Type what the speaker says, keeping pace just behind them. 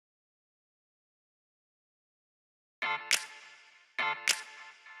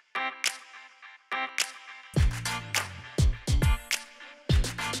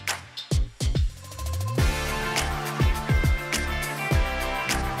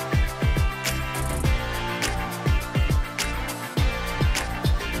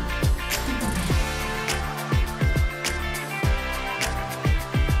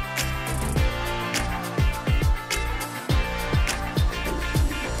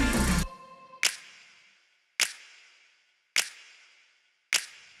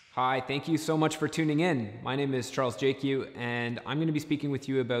Hi, thank you so much for tuning in. My name is Charles JQ, and I'm going to be speaking with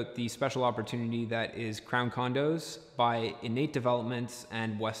you about the special opportunity that is Crown Condos by IN8 Developments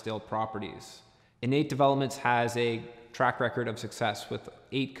and Westdale Properties. IN8 Developments has a track record of success with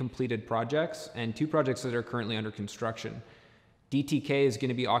 8 completed projects and 2 projects that are currently under construction. DTK is going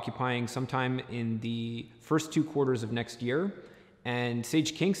to be occupying sometime in the first 2 quarters of next year, and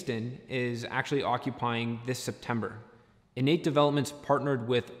Sage Kingston is actually occupying this September. IN8 Developments partnered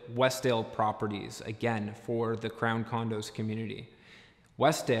with Westdale Properties, again, for the Crown Condos community.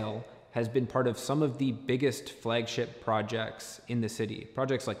 Westdale has been part of some of the biggest flagship projects in the city.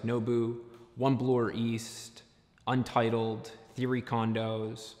 Projects like Nobu, One Bloor East, Untitled, Theory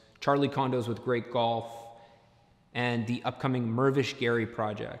Condos, Charlie Condos with Great Golf, and the upcoming Mervish Gary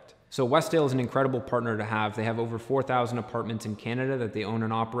project. So Westdale is an incredible partner to have. They have over 4,000 apartments in Canada that they own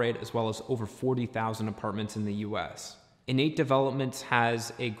and operate, as well as over 40,000 apartments in the US. IN8 Developments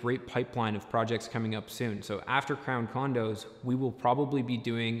has a great pipeline of projects coming up soon. So after Crown Condos, we will probably be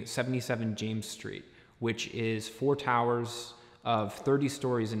doing 77 James Street, which is 4 towers of 30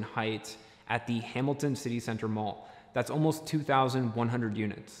 stories in height at the Hamilton City Centre Mall. That's almost 2,100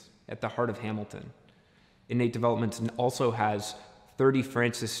 units at the heart of Hamilton. IN8 Developments also has 30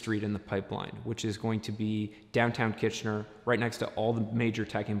 Francis Street in the pipeline, which is going to be downtown Kitchener, right next to all the major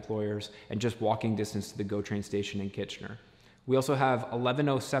tech employers, and just walking distance to the GO train station in Kitchener. We also have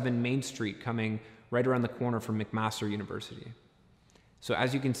 1107 Main Street coming right around the corner from McMaster University. So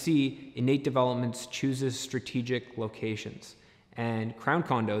as you can see, IN8 Developments chooses strategic locations, and Crown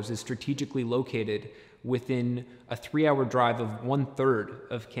Condos is strategically located within a 3-hour drive of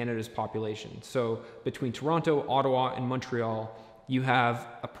 1/3 of Canada's population. So between Toronto, Ottawa, and Montreal, you have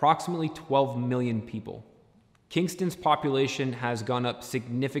approximately 12 million people. Kingston's population has gone up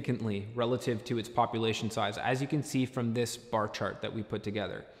significantly relative to its population size, as you can see from this bar chart that we put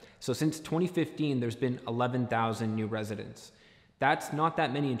together. So since 2015, there's been 11,000 new residents. That's not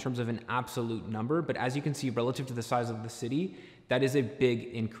that many in terms of an absolute number, but as you can see, relative to the size of the city, that is a big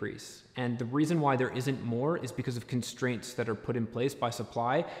increase. And the reason why there isn't more is because of constraints that are put in place by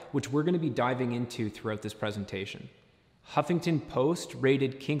supply, which we're going to be diving into throughout this presentation. Huffington Post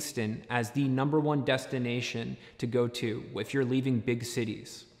rated Kingston as the #1 destination to go to if you're leaving big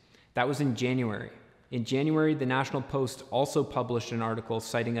cities. That was in January. In January, the National Post also published an article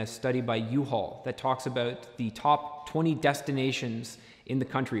citing a study by U-Haul that talks about the top 20 destinations in the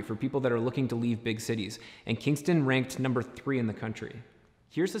country for people that are looking to leave big cities, and Kingston ranked #3 in the country.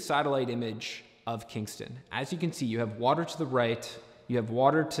 Here's a satellite image of Kingston. As you can see, you have water to the right, you have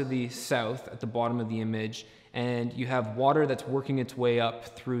water to the south at the bottom of the image, and you have water that's working its way up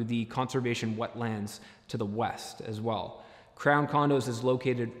through the conservation wetlands to the west as well. Crown Condos is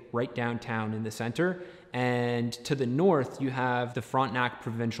located right downtown in the center, and to the north you have the Frontenac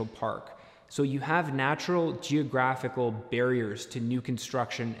Provincial Park. So you have natural geographical barriers to new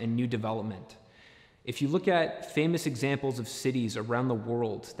construction and new development. If you look at famous examples of cities around the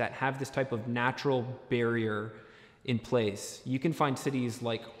world that have this type of natural barrier in place, you can find cities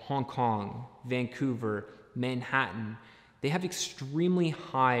like Hong Kong, Vancouver, Manhattan. They have extremely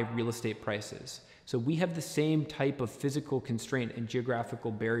high real estate prices. So we have the same type of physical constraint and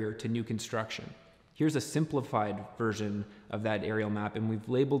geographical barrier to new construction. Here's a simplified version of that aerial map, and we've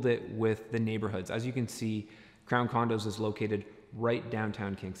labeled it with the neighborhoods. As you can see, Crown Condos is located right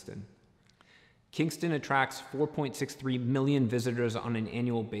downtown Kingston. Kingston attracts 4.63 million visitors on an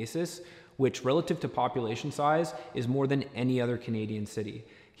annual basis, which relative to population size is more than any other Canadian city.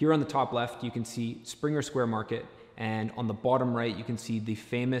 Here on the top left, you can see Springer Square Market, and on the bottom right, you can see the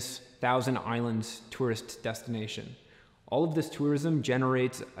famous Thousand Islands tourist destination. All of this tourism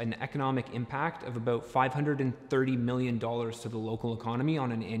generates an economic impact of about $530 million to the local economy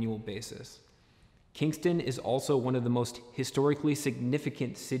on an annual basis. Kingston is also one of the most historically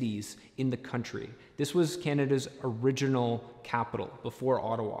significant cities in the country. This was Canada's original capital before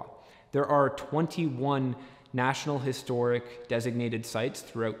Ottawa. There are 21 National Historic designated sites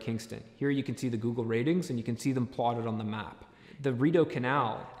throughout Kingston. Here you can see the Google ratings, and you can see them plotted on the map. The Rideau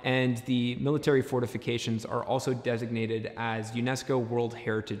Canal and the military fortifications are also designated as UNESCO World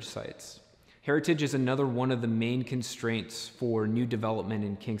Heritage Sites. Heritage is another one of the main constraints for new development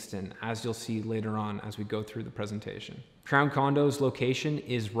in Kingston, as you'll see later on as we go through the presentation. Crown Condos' location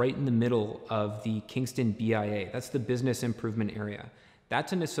is right in the middle of the Kingston BIA. That's the Business Improvement Area.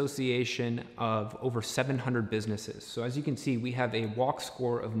 That's an association of over 700 businesses. So as you can see, we have a walk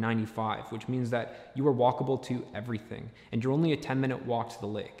score of 95, which means that you are walkable to everything, and you're only a 10-minute walk to the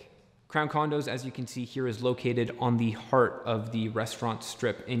lake. Crown Condos, as you can see here, is located on the heart of the restaurant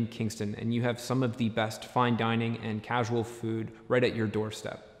strip in Kingston, and you have some of the best fine dining and casual food right at your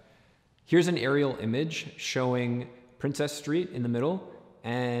doorstep. Here's an aerial image showing Princess Street in the middle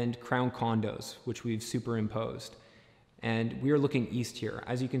and Crown Condos, which we've superimposed. And we are looking east here.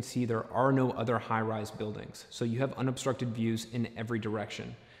 As you can see, there are no other high-rise buildings, so you have unobstructed views in every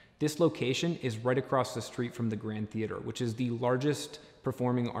direction. This location is right across the street from the Grand Theatre, which is the largest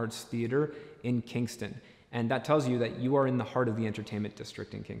performing arts theater in Kingston. And that tells you that you are in the heart of the entertainment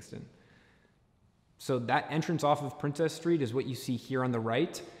district in Kingston. So that entrance off of Princess Street is what you see here on the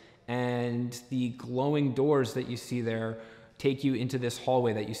right, and the glowing doors that you see there take you into this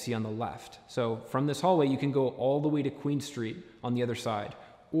hallway that you see on the left. So from this hallway, you can go all the way to Queen Street on the other side,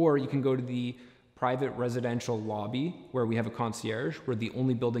 or you can go to the private residential lobby where we have a concierge. We're the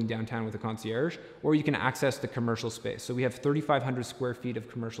only building downtown with a concierge, or you can access the commercial space. So we have 3,500 square feet of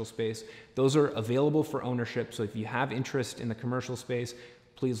commercial space. Those are available for ownership. So if you have interest in the commercial space,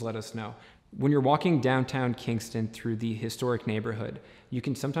 please let us know. When you're walking downtown Kingston through the historic neighborhood, you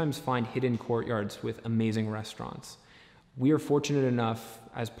can sometimes find hidden courtyards with amazing restaurants. We are fortunate enough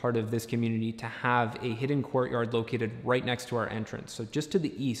as part of this community to have a hidden courtyard located right next to our entrance. So just to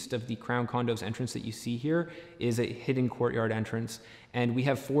the east of the Crown Condos entrance that you see here is a hidden courtyard entrance. And we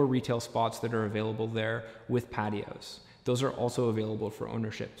have 4 retail spots that are available there with patios. Those are also available for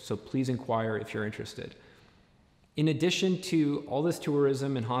ownership. So please inquire if you're interested. In addition to all this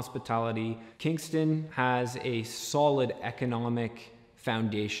tourism and hospitality, Kingston has a solid economic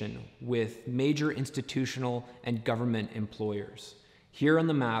foundation with major institutional and government employers. Here on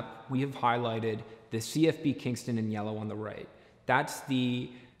the map, we have highlighted the CFB Kingston in yellow on the right. That's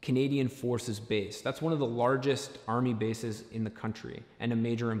the Canadian Forces base. That's one of the largest army bases in the country and a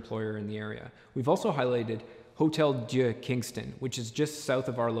major employer in the area. We've also highlighted Hotel Dieu Kingston, which is just south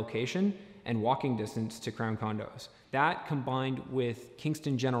of our location and walking distance to Crown Condos. That, combined with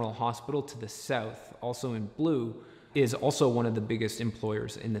Kingston General Hospital to the south, also in blue, is also one of the biggest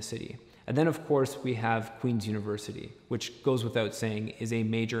employers in the city. And then of course we have Queen's University, which goes without saying is a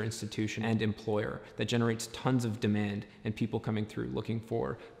major institution and employer that generates tons of demand and people coming through looking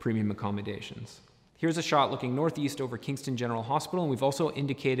for premium accommodations. Here's a shot looking northeast over Kingston General Hospital, and we've also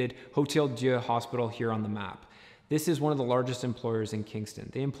indicated Hotel Dieu Hospital here on the map. This is one of the largest employers in Kingston.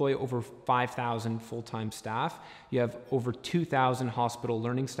 They employ over 5,000 full-time staff. You have over 2,000 hospital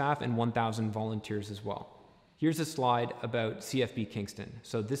learning staff and 1,000 volunteers as well. Here's a slide about CFB Kingston.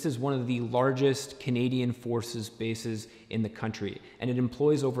 So this is one of the largest Canadian Forces bases in the country, and it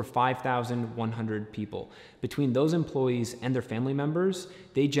employs over 5,100 people. Between those employees and their family members,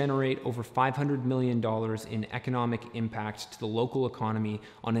 they generate over $500 million in economic impact to the local economy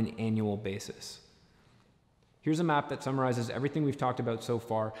on an annual basis. Here's a map that summarizes everything we've talked about so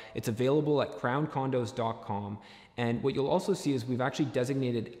far. It's available at crowncondos.com. And what you'll also see is we've actually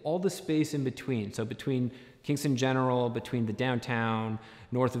designated all the space in between. So between Kingston General, between the downtown,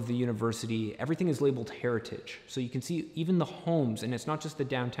 north of the university, everything is labeled heritage. So you can see even the homes, and it's not just the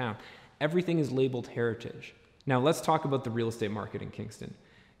downtown, everything is labeled heritage. Now let's talk about the real estate market in Kingston.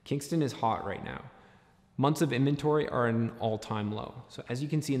 Kingston is hot right now. Months of inventory are at an all-time low. So as you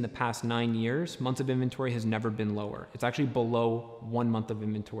can see in the past 9 years, months of inventory has never been lower. It's actually below 1 month of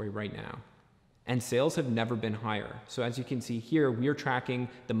inventory right now. And sales have never been higher. So as you can see here, we are tracking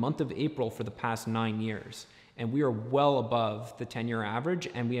the month of April for the past 9 years. And we are well above the 10-year average,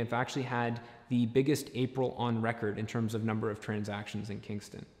 and we have actually had the biggest April on record in terms of number of transactions in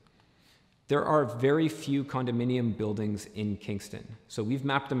Kingston. There are very few condominium buildings in Kingston, so we've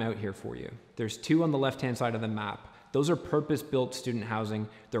mapped them out here for you. There's 2 on the left-hand side of the map. Those are purpose-built student housing.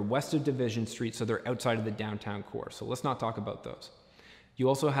 They're west of Division Street, so they're outside of the downtown core. So let's not talk about those. You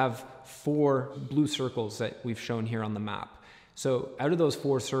also have 4 blue circles that we've shown here on the map. So out of those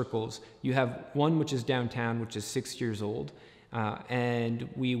 4 circles, you have one which is downtown, which is 6 years old, and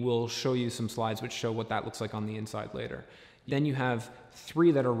we will show you some slides which show what that looks like on the inside later. Then you have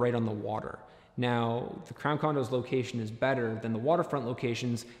 3 that are right on the water. Now, the Crown Condos location is better than the waterfront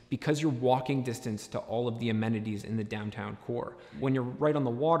locations because you're walking distance to all of the amenities in the downtown core. When you're right on the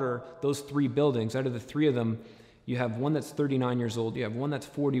water, those 3 buildings, out of the 3 of them, you have one that's 39 years old, you have one that's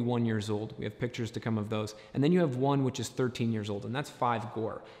 41 years old, we have pictures to come of those, and then you have one which is 13 years old, and that's 5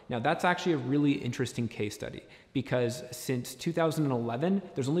 Gore. Now that's actually a really interesting case study because since 2011,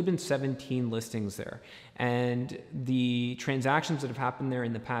 there's only been 17 listings there, and the transactions that have happened there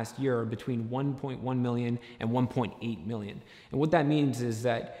in the past year are between 1.1 million and 1.8 million. And what that means is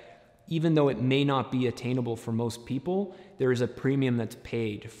that even though it may not be attainable for most people, there is a premium that's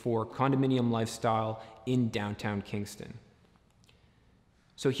paid for condominium lifestyle in downtown Kingston.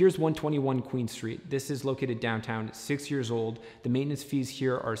 So here's 121 Queen Street. This is located downtown. It's 6 years old. The maintenance fees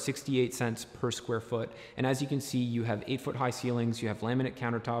here are 68 cents per square foot. And as you can see, you have 8-foot high ceilings, you have laminate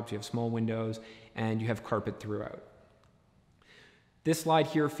countertops, you have small windows, and you have carpet throughout. This slide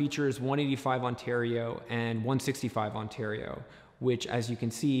here features 185 Ontario and 165 Ontario, which, as you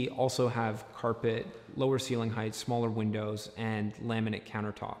can see, also have carpet, lower ceiling heights, smaller windows, and laminate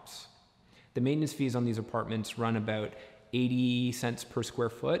countertops. The maintenance fees on these apartments run about 80 cents per square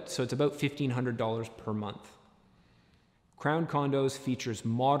foot, so it's about $1,500 per month. Crown Condos features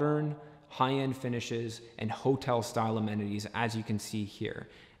modern, high-end finishes and hotel-style amenities, as you can see here,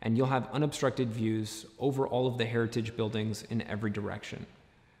 and you'll have unobstructed views over all of the heritage buildings in every direction.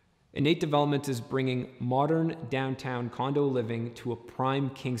 IN8 Developments is bringing modern downtown condo living to a prime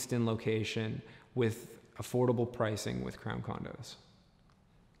Kingston location with affordable pricing with Crown Condos.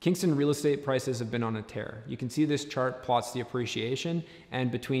 Kingston real estate prices have been on a tear. You can see this chart plots the appreciation,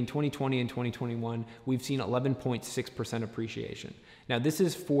 and between 2020 and 2021, we've seen 11.6% appreciation. Now, this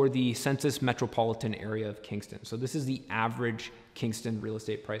is for the census metropolitan area of Kingston. So this is the average Kingston real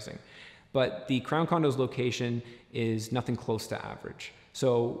estate pricing. But the Crown Condos location is nothing close to average.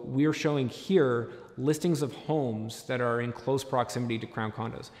 So we're showing here listings of homes that are in close proximity to Crown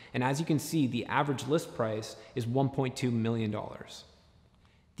Condos. And as you can see, the average list price is $1.2 million.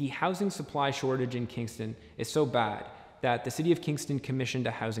 The housing supply shortage in Kingston is so bad that the City of Kingston commissioned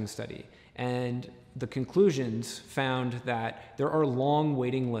a housing study, and the conclusions found that there are long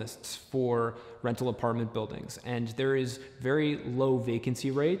waiting lists for rental apartment buildings, and there is very low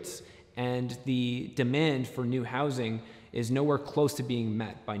vacancy rates, and the demand for new housing is nowhere close to being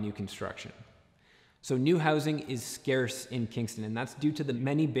met by new construction. So new housing is scarce in Kingston, and that's due to the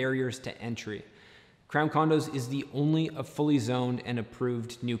many barriers to entry. Crown Condos is the only fully zoned and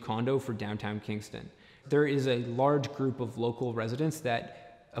approved new condo for downtown Kingston. There is a large group of local residents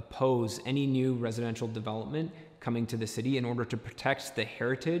that oppose any new residential development coming to the city in order to protect the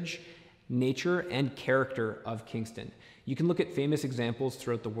heritage, nature, and character of Kingston. You can look at famous examples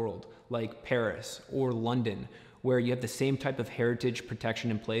throughout the world, like Paris or London, where you have the same type of heritage protection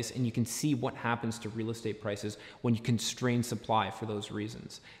in place, and you can see what happens to real estate prices when you constrain supply for those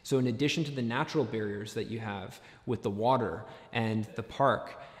reasons. So in addition to the natural barriers that you have with the water and the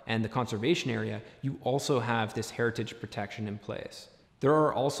park and the conservation area, you also have this heritage protection in place. There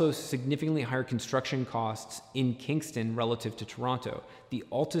are also significantly higher construction costs in Kingston relative to Toronto. The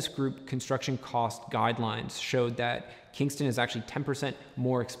Altus Group construction cost guidelines showed that Kingston is actually 10%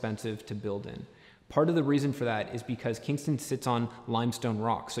 more expensive to build in. Part of the reason for that is because Kingston sits on limestone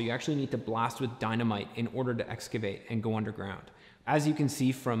rock, so you actually need to blast with dynamite in order to excavate and go underground. As you can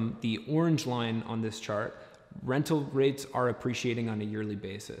see from the orange line on this chart, rental rates are appreciating on a yearly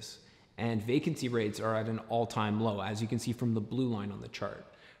basis, and vacancy rates are at an all-time low, as you can see from the blue line on the chart.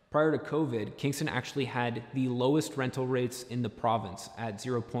 Prior to COVID, Kingston actually had the lowest rental rates in the province at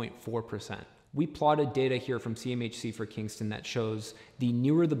 0.4%. We plotted data here from CMHC for Kingston that shows the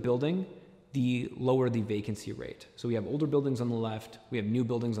newer the building, the lower the vacancy rate. So we have older buildings on the left, we have new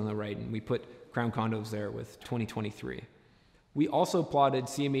buildings on the right, and we put Crown Condos there with 2023. We also plotted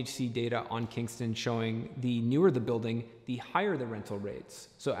CMHC data on Kingston showing the newer the building, the higher the rental rates.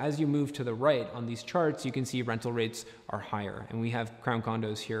 So as you move to the right on these charts, you can see rental rates are higher. And we have Crown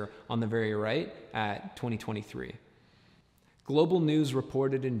Condos here on the very right at 2023. Global News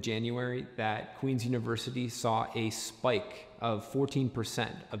reported in January that Queen's University saw a spike of 14%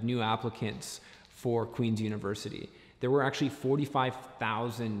 of new applicants for Queen's University. There were actually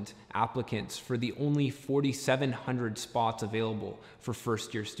 45,000 applicants for the only 4,700 spots available for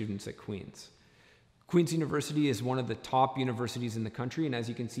first-year students at Queen's. Queen's University is one of the top universities in the country, and as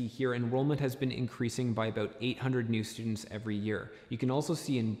you can see here, enrollment has been increasing by about 800 new students every year. You can also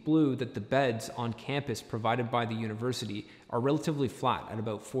see in blue that the beds on campus provided by the university are relatively flat at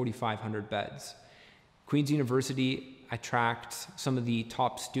about 4,500 beds. Queen's University attracts some of the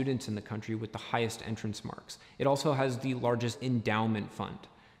top students in the country with the highest entrance marks. It also has the largest endowment fund.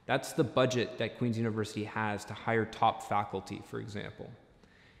 That's the budget that Queen's University has to hire top faculty, for example.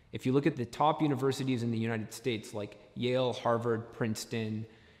 If you look at the top universities in the United States, like Yale, Harvard, Princeton,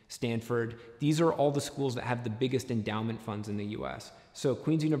 Stanford, these are all the schools that have the biggest endowment funds in the US. So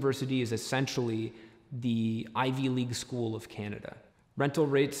Queen's University is essentially the Ivy League school of Canada. Rental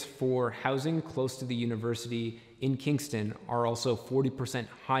rates for housing close to the university in Kingston are also 40%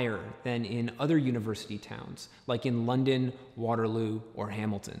 higher than in other university towns, like in London, Waterloo, or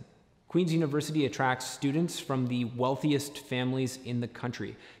Hamilton. Queen's University attracts students from the wealthiest families in the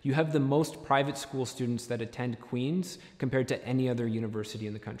country. You have the most private school students that attend Queen's compared to any other university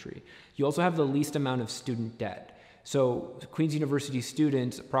in the country. You also have the least amount of student debt. So Queen's University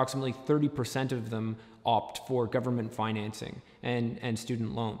students, approximately 30% of them opt for government financing and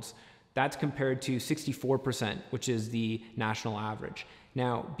student loans. That's compared to 64%, which is the national average.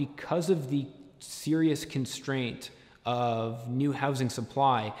 Now, because of the serious constraint of new housing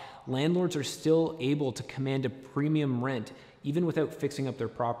supply, landlords are still able to command a premium rent even without fixing up their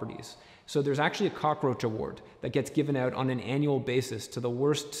properties. So there's actually a cockroach award that gets given out on an annual basis to the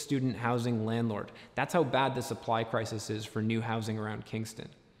worst student housing landlord. That's how bad the supply crisis is for new housing around Kingston.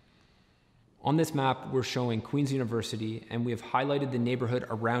 On this map, we're showing Queen's University, and we have highlighted the neighborhood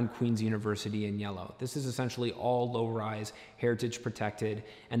around Queen's University in yellow. This is essentially all low-rise, heritage protected,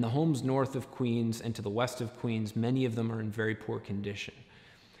 and the homes north of Queen's and to the west of Queen's, many of them are in very poor condition.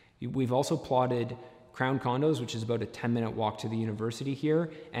 We've also plotted Crown Condos, which is about a 10-minute walk to the university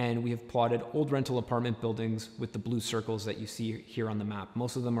here, and we have plotted old rental apartment buildings with the blue circles that you see here on the map.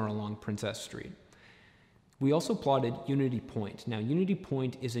 Most of them are along Princess Street. We also plotted Unity Point. Now, Unity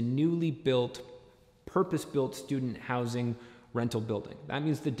Point is a newly built, purpose-built student housing rental building. That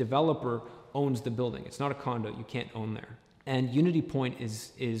means the developer owns the building. It's not a condo. You can't own there. And Unity Point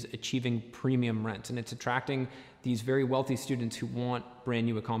is achieving premium rents, and it's attracting these very wealthy students who want brand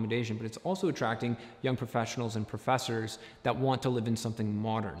new accommodation, but it's also attracting young professionals and professors that want to live in something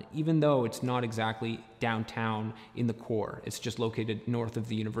modern, even though it's not exactly downtown in the core. It's just located north of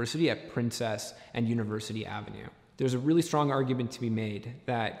the university at Princess and University Avenue. There's a really strong argument to be made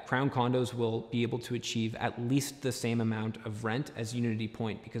that Crown Condos will be able to achieve at least the same amount of rent as Unity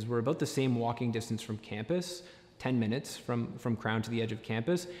Point, because we're about the same walking distance from campus, 10 minutes from Crown to the edge of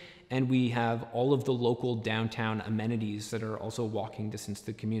campus, and we have all of the local downtown amenities that are also walking distance to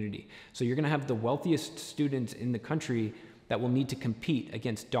the community. So you're gonna have the wealthiest students in the country that will need to compete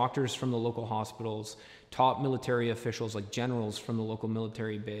against doctors from the local hospitals, top military officials like generals from the local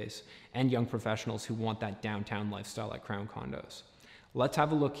military base, and young professionals who want that downtown lifestyle at Crown Condos. Let's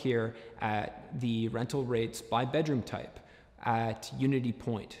have a look here at the rental rates by bedroom type at Unity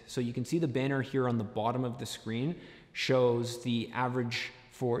Point. So you can see the banner here on the bottom of the screen shows the average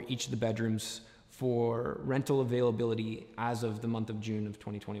for each of the bedrooms for rental availability as of the month of June of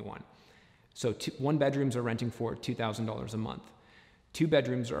 2021. So one bedrooms are renting for $2,000 a month. Two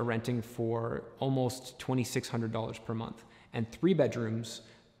bedrooms are renting for almost $2,600 per month. And three bedrooms,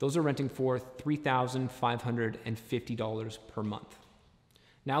 those are renting for $3,550 per month.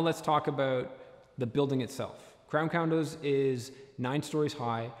 Now let's talk about the building itself. Crown Condos is 9 stories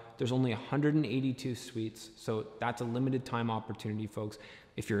high. There's only 182 suites, so that's a limited time opportunity, folks.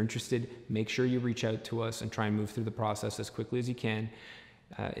 If you're interested, make sure you reach out to us and try and move through the process as quickly as you can.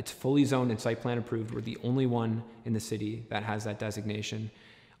 It's fully zoned and site plan approved. We're the only one in the city that has that designation.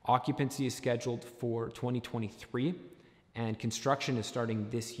 Occupancy is scheduled for 2023, and construction is starting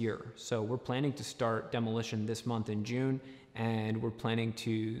this year. So we're planning to start demolition this month in June, and we're planning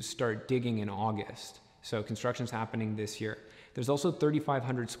to start digging in August. So construction's happening this year. There's also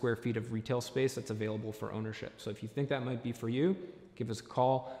 3,500 square feet of retail space that's available for ownership. So if you think that might be for you, give us a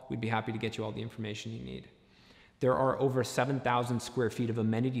call. We'd be happy to get you all the information you need. There are over 7,000 square feet of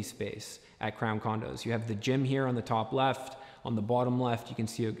amenity space at Crown Condos. You have the gym here on the top left. On the bottom left, you can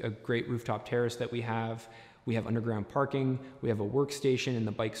see a great rooftop terrace that we have. We have underground parking. We have a workstation in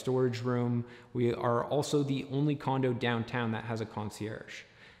the bike storage room. We are also the only condo downtown that has a concierge.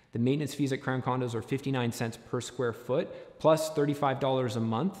 The maintenance fees at Crown Condos are 59 cents per square foot, plus $35 a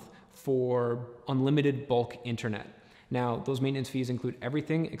month for unlimited bulk internet. Now, those maintenance fees include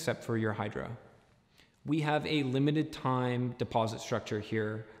everything except for your hydro. We have a limited time deposit structure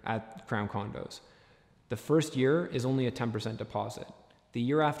here at Crown Condos. The first year is only a 10% deposit. The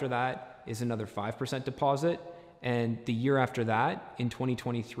year after that is another 5% deposit, and the year after that, in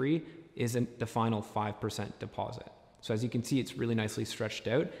 2023, is the final 5% deposit. So as you can see, it's really nicely stretched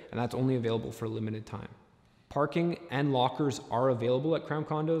out, and that's only available for a limited time. Parking and lockers are available at Crown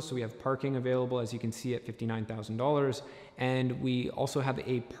Condos. So we have parking available, as you can see, at $59,000. And we also have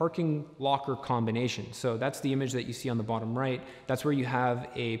a parking locker combination. So that's the image that you see on the bottom right. That's where you have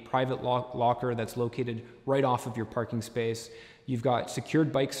a private locker that's located right off of your parking space. You've got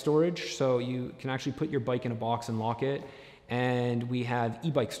secured bike storage, so you can actually put your bike in a box and lock it. And we have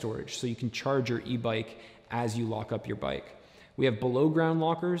e-bike storage, so you can charge your e-bike as you lock up your bike. We have below ground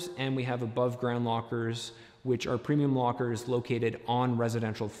lockers and we have above ground lockers, which are premium lockers located on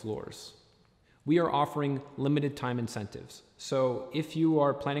residential floors. We are offering limited time incentives. So if you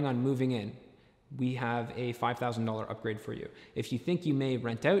are planning on moving in, we have a $5,000 upgrade for you. If you think you may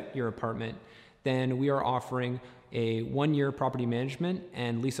rent out your apartment, then we are offering a 1-year property management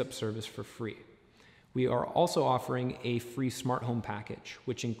and lease up service for free. We are also offering a free smart home package,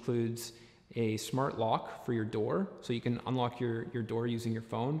 which includes a smart lock for your door, so you can unlock your door using your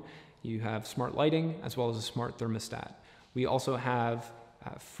phone. You have smart lighting as well as a smart thermostat. We also have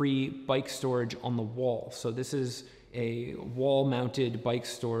free bike storage on the wall. So this is a wall-mounted bike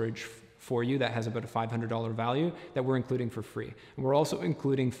storage for you that has about a $500 value that we're including for free. And we're also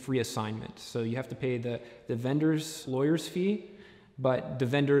including free assignment. So you have to pay the vendor's lawyer's fee, but the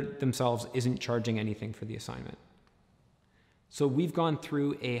vendor themselves isn't charging anything for the assignment. So we've gone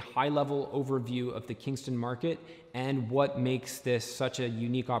through a high-level overview of the Kingston market and what makes this such a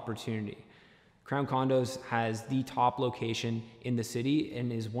unique opportunity. Crown Condos has the top location in the city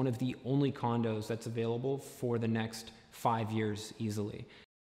and is one of the only condos that's available for the next 5 years easily.